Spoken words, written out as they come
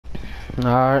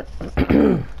Alright.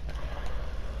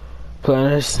 Playing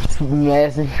this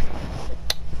massive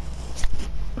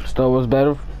Star Wars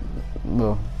Battle.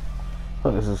 Well,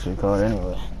 what is this shit called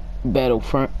anyway?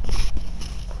 Battlefront.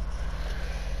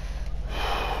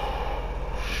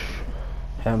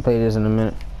 Haven't played this in a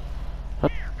minute.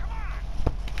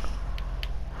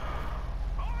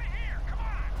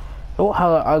 Oh,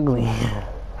 how ugly.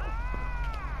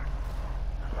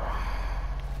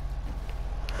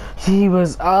 She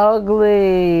was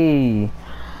ugly.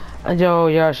 Yo,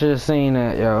 y'all should have seen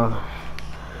that, yo.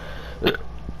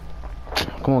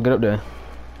 Come on, get up there.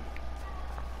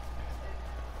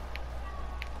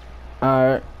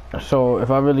 Alright, so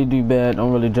if I really do bad,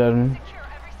 don't really judge me.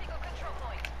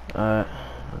 Alright.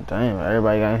 Damn,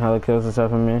 everybody got hella kills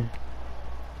except for me.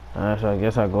 Alright, so I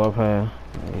guess I go up here.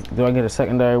 Do I get a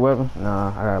secondary weapon? Nah,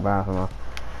 I gotta buy some more.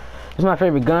 It's my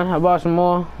favorite gun. I bought some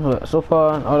more, but so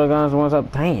far, all the guns, the ones up.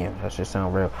 Damn, that shit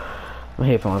sound real. My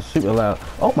headphones super loud.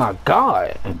 Oh my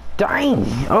god, dang!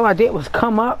 All I did was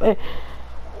come up and.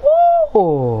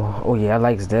 Whoa! Oh yeah, I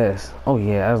likes this. Oh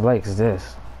yeah, I likes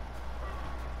this.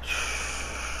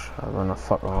 I run the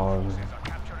fuck on.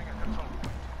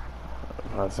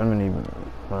 Somebody even.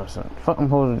 Fuck, I'm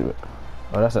supposed to do it.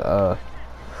 Oh, that's a.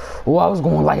 Oh, I was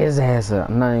gonna light his ass up.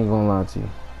 I'm not even gonna lie to you.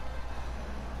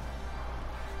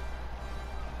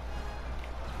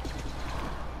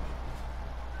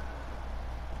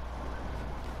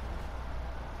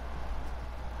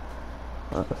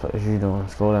 What the fuck is you doing?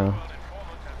 Slow down.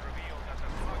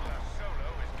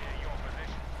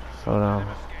 Slow down.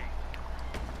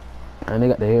 And they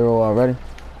got the hero already.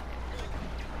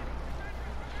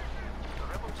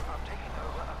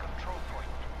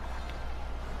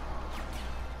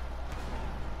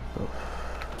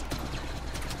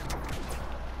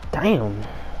 Damn.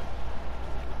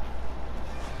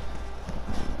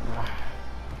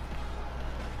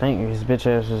 Thank you, his bitch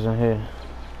ass is in here.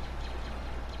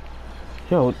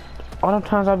 Yo, all the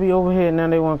times I be over here, now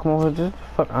they want to come over here. Just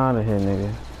fuck out of here,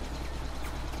 nigga.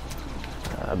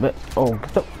 I bet. Oh,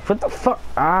 get the fuck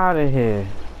out of here.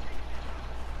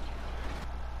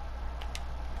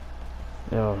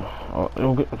 Yo,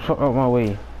 get the fuck out my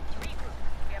way.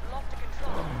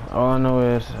 All I know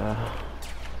is,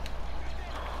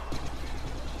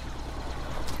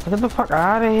 get the fuck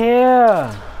out of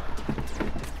here.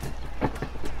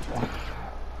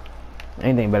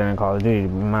 Anything better than Call of Duty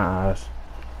in my eyes.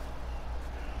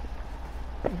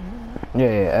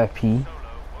 Yeah, FP.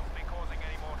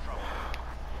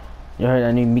 You heard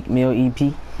that new Meek Mill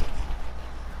EP?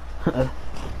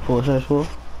 Full sexual.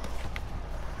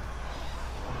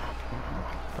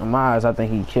 In my eyes, I think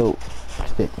he killed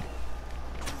Sticky.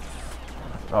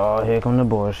 Oh, here come the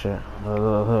bullshit.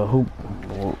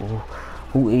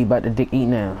 Who ate about the dick eat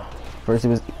now? First it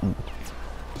was.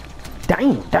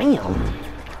 Damn.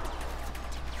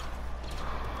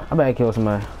 I better kill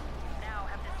somebody.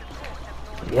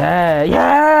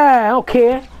 Yeah, I don't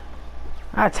care.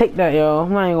 I take that, yo.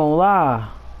 I'm not even gonna lie.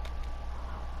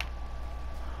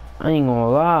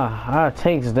 I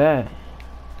takes that.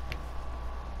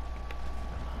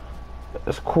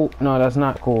 That's cool. No, that's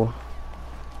not cool.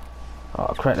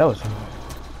 Oh crap, that was.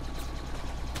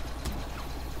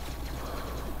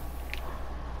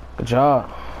 Good job.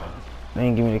 They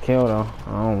didn't give me the kill though.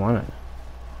 I don't want it.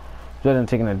 Better than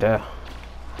taking a death.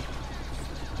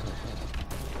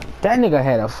 That nigga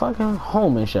had a fucking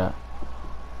homing shot.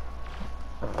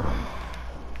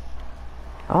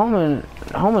 A homing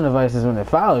device is when it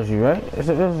follows you, right?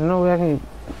 There's no way I can.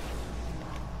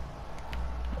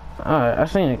 Alright, I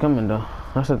seen it coming though.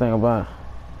 That's the thing about it.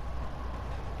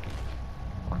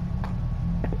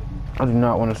 I do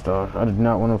not want to starve. I do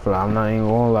not want to fly. I'm not even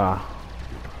gonna lie.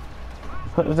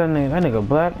 What is that nigga? That nigga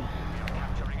black?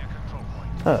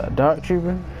 Dark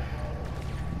trooper?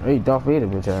 Hey, Darth Vader,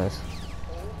 bitch ass.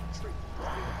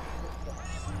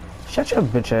 Shut your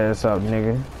bitch ass up,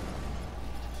 nigga.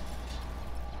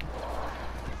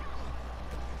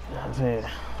 That's it.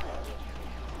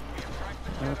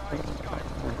 I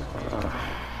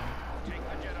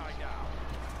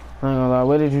ain't gonna lie,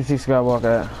 where did you see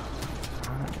Skywalker at?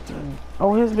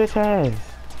 Oh, his bitch ass.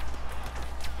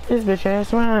 His bitch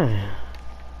ass mine.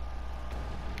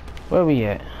 Where we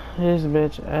at? His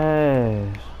bitch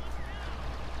ass.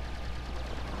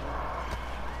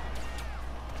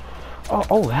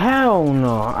 Oh hell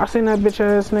no. I seen that bitch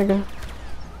ass nigga.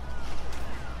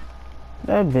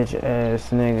 That bitch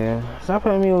ass nigga. Stop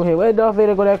putting me over here. Where Darth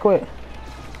Vader go that quick?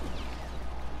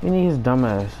 We need his dumb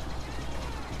ass.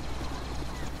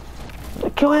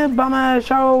 Kill him, bum ass,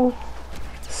 yo.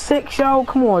 Sick, yo.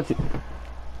 Come on.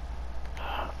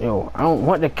 Yo, I don't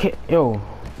want the kid. Yo.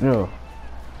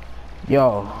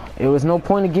 It was no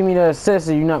point to give me the assist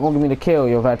if you're not gonna give me the kill,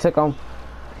 yo. If I took on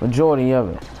majority of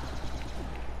it.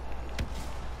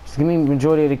 Just give me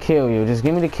majority of the kill, yo. Just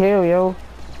give me the kill, yo.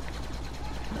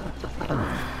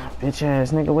 Bitch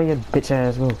ass nigga, where your bitch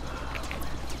ass go?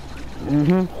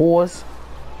 Horse.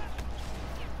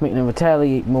 Making a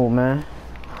retaliate mode, man.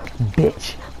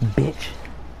 Bitch.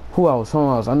 Who else?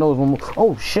 I know it's one more.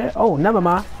 Oh shit. Oh, never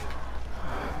mind.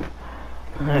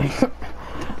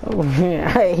 Oh man,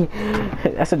 hey,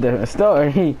 that's a different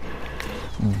story.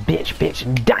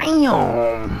 Bitch,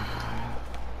 damn.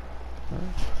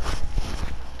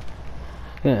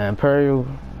 Yeah, Imperial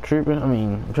trooper. I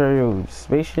mean, Imperial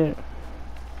spaceship.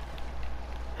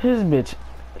 His bitch.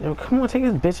 Yo, come on, take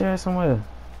his bitch ass somewhere.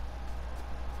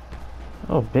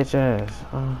 Oh, bitch ass.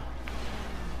 I'm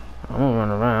gonna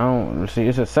run around. See,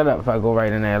 it's a setup if I go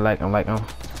right in there like I'm.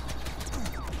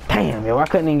 Damn, yo, I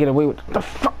couldn't even get away with the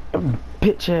fuck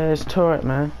bitch ass turret,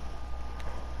 man.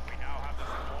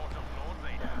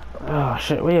 Oh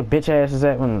shit, where your bitch ass is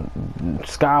at when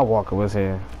Skywalker was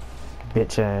here?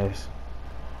 Bitch ass.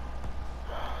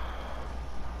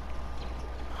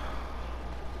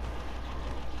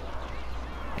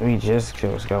 We just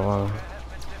killed Skywalker.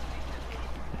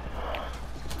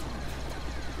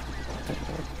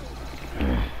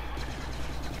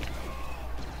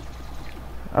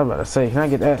 I was about to say, can I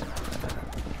get that?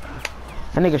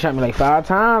 That nigga shot me like 5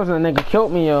 times and that nigga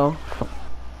killed me, yo.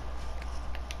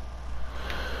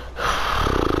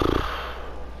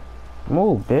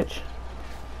 Move, bitch.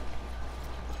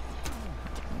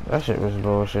 That shit was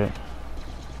bullshit.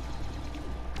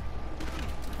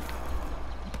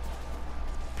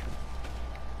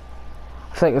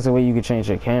 I feel like that's the way you could change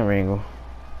your camera angle.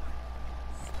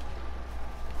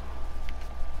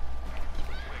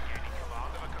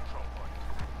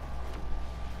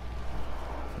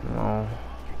 No.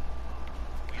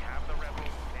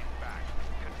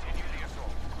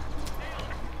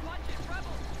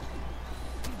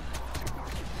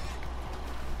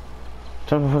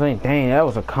 Jumping for the dang, that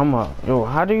was a come up. Yo,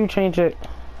 how do you change it?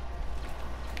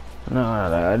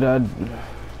 No,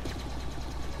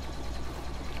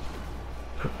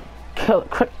 kill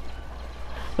it.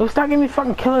 Yo, stop giving me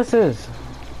fucking kill assist.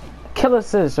 Kill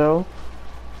assist, yo.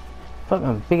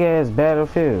 Fucking big ass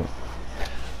battlefield.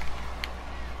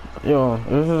 Yo,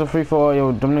 this is a free for all,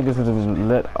 yo. Them niggas was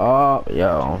lit up,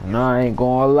 yo. No, I ain't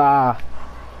gonna lie.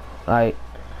 Like,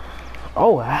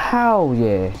 oh hell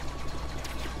yeah.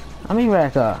 Let me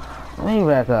rack up. Damn.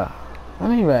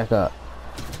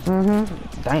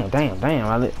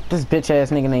 This bitch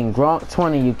ass nigga named Gronk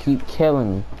 20, you keep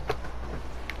killing me.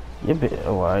 Your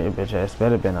bitch ass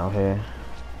better been out here.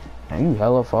 Man, you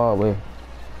hella far away.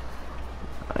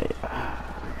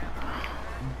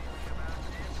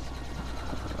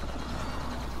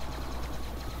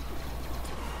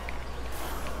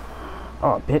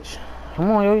 Oh, bitch.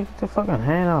 Come on, yo. You get the fucking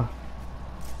hand off.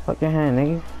 Fuck your hand,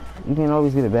 nigga. You can't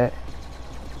always get it back.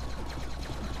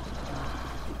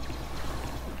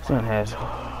 This one has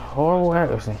horrible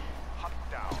accuracy.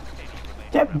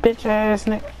 That bitch ass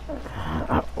nigga.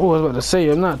 Oh, I was about to say,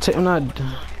 I'm not done.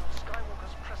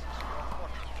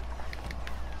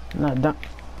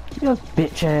 You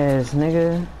bitch ass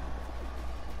nigga.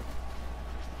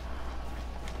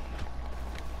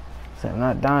 I'm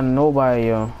not dying to nobody,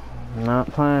 yo. I'm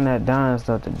not playing that dying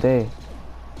stuff today.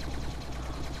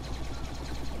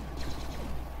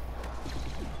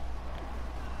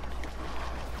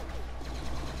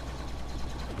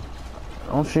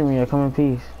 Don't shoot me, come in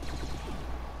peace.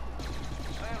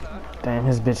 Damn,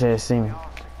 his bitch ass see me.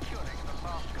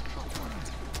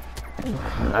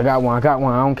 I got one, I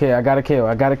don't care, I got a kill.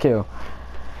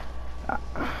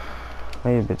 Where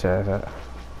your bitch ass at?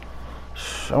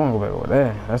 I wanna go back over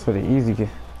there. That's where the easy get.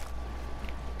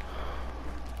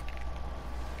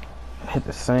 Hit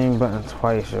the same button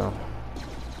twice, yo.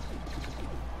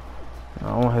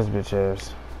 I want his bitch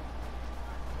ass.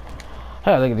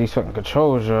 Hey, look at these fucking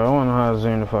controls, yo. I wanna know how to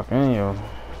zoom the fuck in, yo.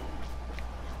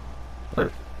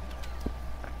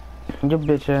 Your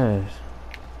bitch ass.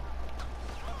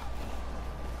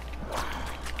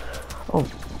 Oh.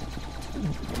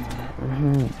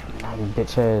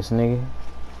 Bitch ass nigga.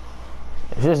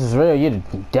 If this is real, you're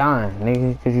dying,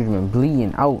 nigga, cause you've been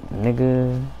bleeding out,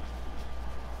 nigga.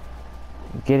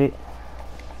 Get it?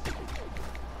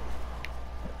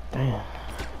 Damn.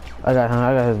 I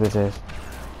got his bitch ass.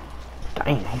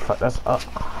 Dang, he fucked us up.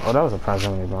 Oh, that was a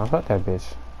proximity bomb. Fuck that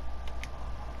bitch.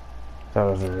 That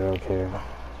was a real kill.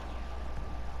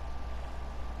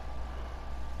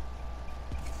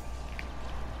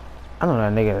 I know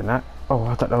that nigga did not. Oh,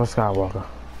 I thought that was Skywalker. I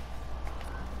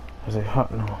was like, fuck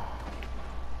no. The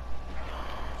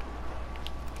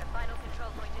final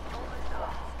control point is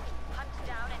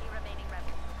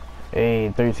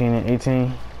Hey, 13 and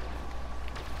 18.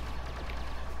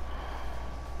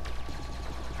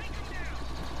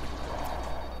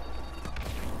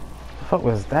 The fuck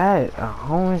was that? A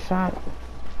home shot?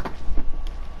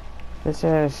 Bitch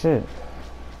ass shit.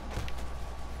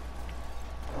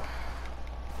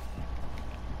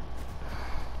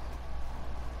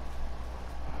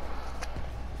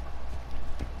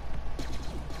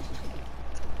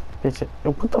 Bitch,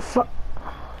 what the fuck?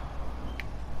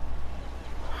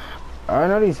 I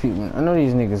know these people. I know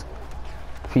these niggas.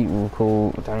 People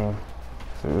cool. Damn.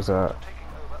 So what's up?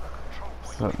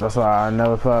 So that's why I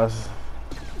never pass.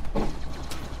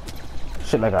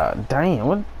 Shit like a damn.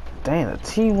 What? Damn. A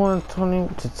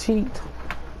T120 to T.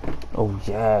 Oh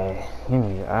yeah. Give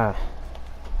me your eye.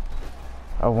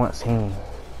 I want him.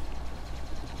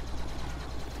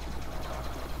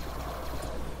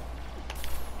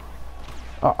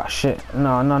 Oh shit.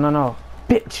 No, no, no, no.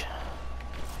 Bitch.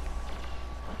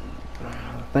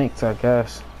 Thanks, I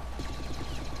guess.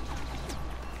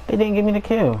 They didn't give me the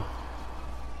kill.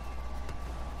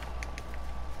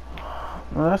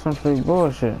 Well, that's some straight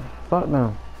bullshit. Fuck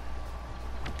them.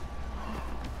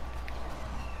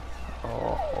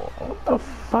 Oh, what the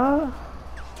fuck?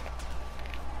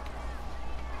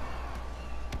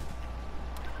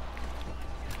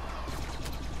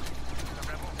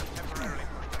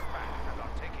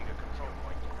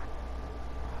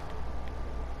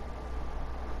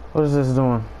 What is this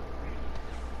doing?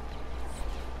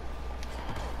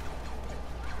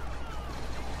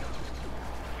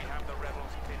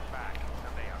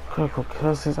 Critical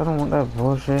curses, I don't want that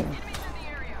bullshit.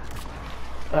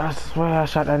 I swear I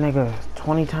shot that nigga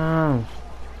 20 times.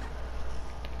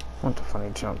 What the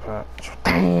funny jump at?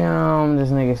 Damn, this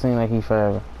nigga seem like he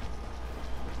forever.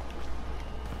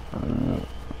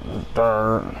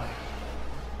 Dirt.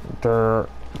 Dirt.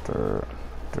 Dirt.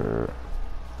 Dirt.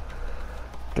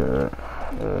 Dirt.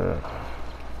 Dirt.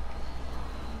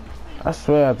 I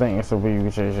swear I think it's a way you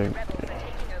can change it.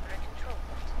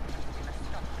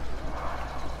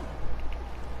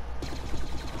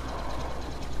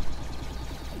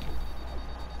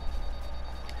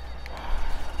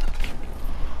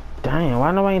 Damn,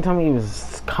 why nobody tell me he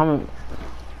was coming?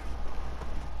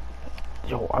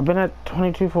 Yo, I've been at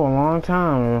 22 for a long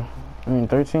time, yo. I mean,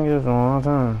 13 years for a long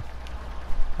time.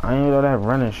 I ain't know that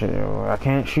running shit, yo. I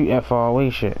can't shoot at far away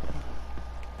shit.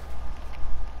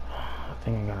 I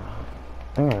think I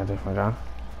got a different gun.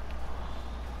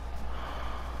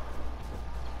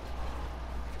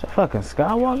 Is that fucking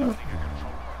Skywalker?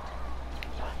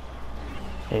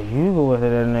 Hey, you go with it,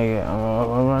 that nigga.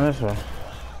 I'm run this way.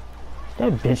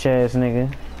 That bitch ass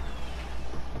nigga.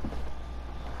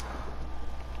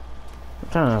 I'm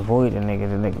trying to avoid the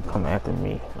nigga come after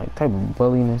me. Like type of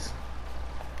bulliness.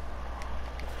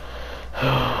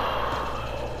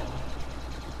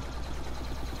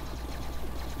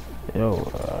 Yo,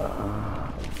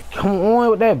 come on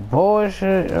with that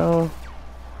bullshit, yo.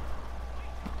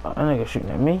 That nigga shooting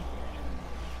at me.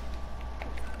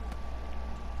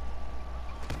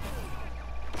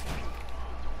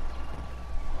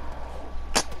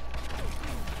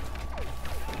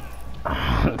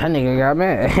 That nigga got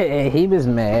mad. He was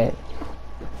mad.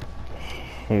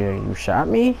 Yeah, you shot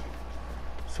me,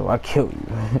 so I killed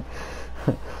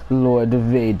you. Lord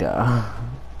Vader.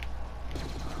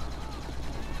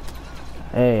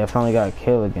 Hey, I finally got a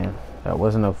kill again. That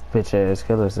wasn't a bitch ass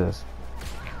kill assist.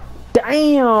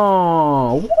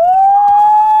 Damn! Woo!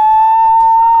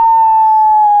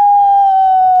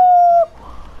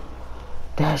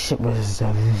 That shit was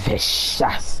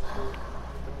vicious.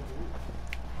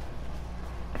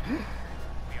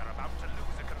 We are about to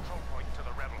lose a control point to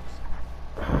the rebels.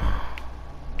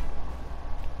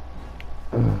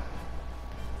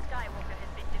 Skywalker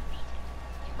has been defeated.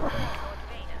 You Lord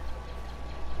Vader.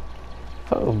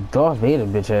 Oh, Darth Vader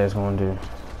bitch ass gonna do?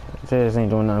 Bitch ass ain't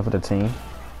doing nothing for the team.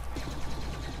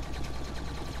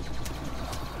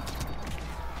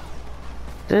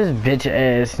 This bitch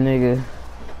ass nigga.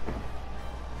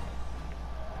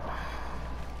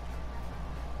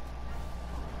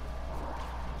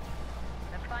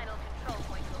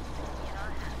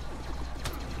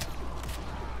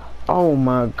 Oh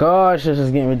my gosh, this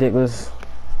is getting ridiculous.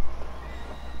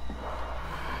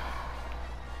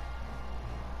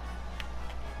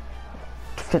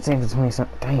 $15 for 20 cents.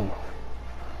 Damn.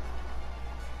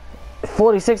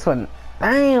 46 for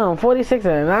damn. 46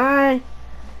 and 9.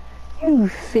 You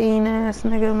fiend ass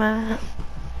nigga, man.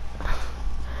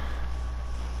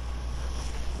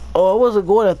 Oh, I wasn't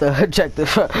going after objective.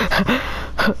 I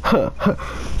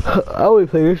always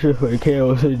play this shit for the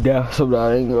chaos and death, so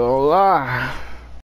I ain't gonna lie.